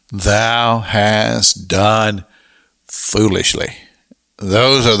thou hast done foolishly.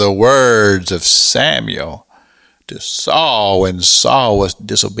 Those are the words of Samuel to Saul when Saul was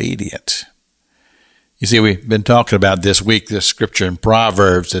disobedient. You see, we've been talking about this week, this scripture in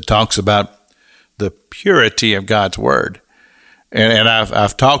Proverbs that talks about the purity of God's word. And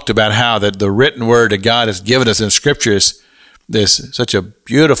I've talked about how that the written word that God has given us in scripture is such a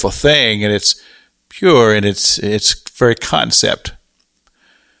beautiful thing, and it's pure in its very concept.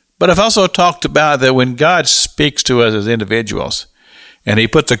 But I've also talked about that when God speaks to us as individuals, and he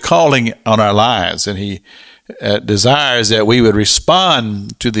puts a calling on our lives, and he desires that we would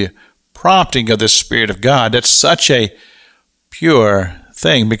respond to the prompting of the Spirit of God, that's such a pure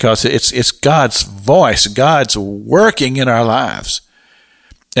thing because it's God's voice, God's working in our lives.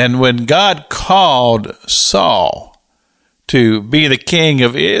 And when God called Saul to be the king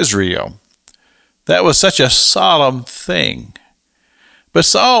of Israel, that was such a solemn thing. But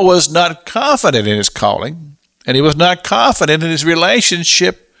Saul was not confident in his calling, and he was not confident in his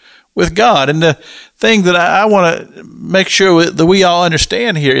relationship with God. And the thing that I want to make sure that we all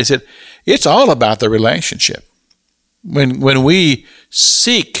understand here is that it's all about the relationship. When we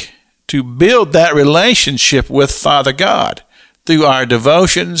seek to build that relationship with Father God through our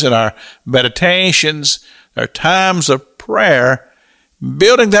devotions and our meditations, our times of prayer,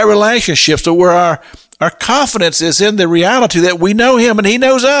 building that relationship so where our confidence is in the reality that we know him and he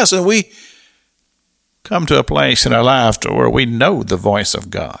knows us, and we come to a place in our life to where we know the voice of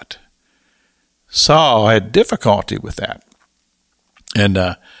God. Saul had difficulty with that.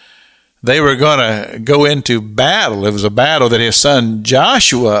 And they were going to go into battle. It was a battle that his son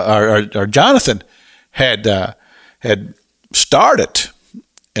Joshua or Jonathan had started.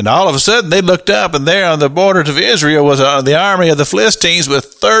 And all of a sudden they looked up, and there on the borders of Israel was the army of the Philistines with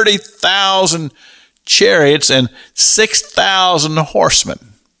 30,000 chariots and 6,000 horsemen.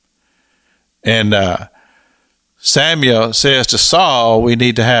 And Samuel says to Saul, we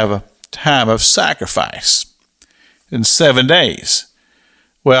need to have a time of sacrifice in 7 days.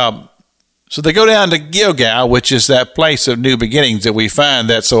 Well, so they go down to Gilgal, which is that place of new beginnings that we find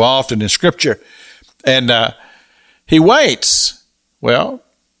that so often in Scripture. And he waits. Well,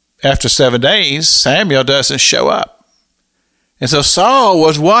 after 7 days, Samuel doesn't show up. And so Saul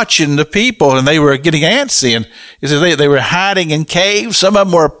was watching the people, and they were getting antsy. And he said they were hiding in caves. Some of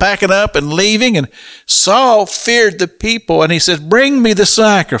them were packing up and leaving. And Saul feared the people, and he said, bring me the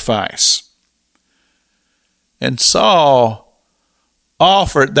sacrifice. And Saul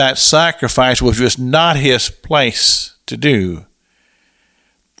offered that sacrifice, which was not his place to do.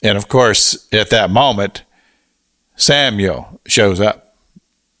 And of course, at that moment, Samuel shows up.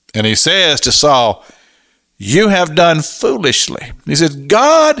 And he says to Saul, you have done foolishly. He says,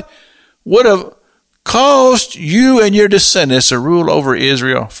 God would have caused you and your descendants to rule over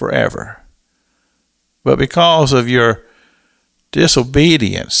Israel forever. But because of your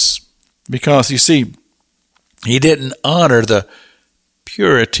disobedience, because you see, he didn't honor the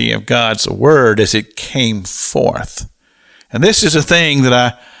purity of God's word as it came forth. And this is a thing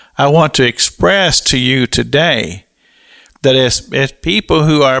that I want to express to you today, that as people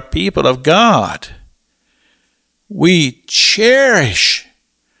who are people of God, we cherish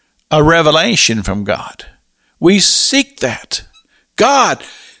a revelation from God. We seek that. God,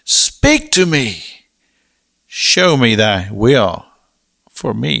 speak to me. Show me thy will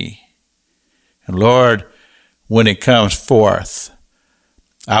for me. And Lord, when it comes forth,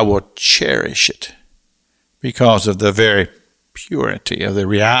 I will cherish it because of the very purity of the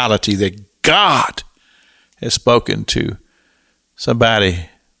reality that God has spoken to somebody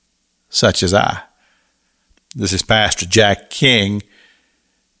such as I. This is Pastor Jack King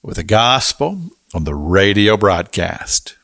with the gospel on the radio broadcast.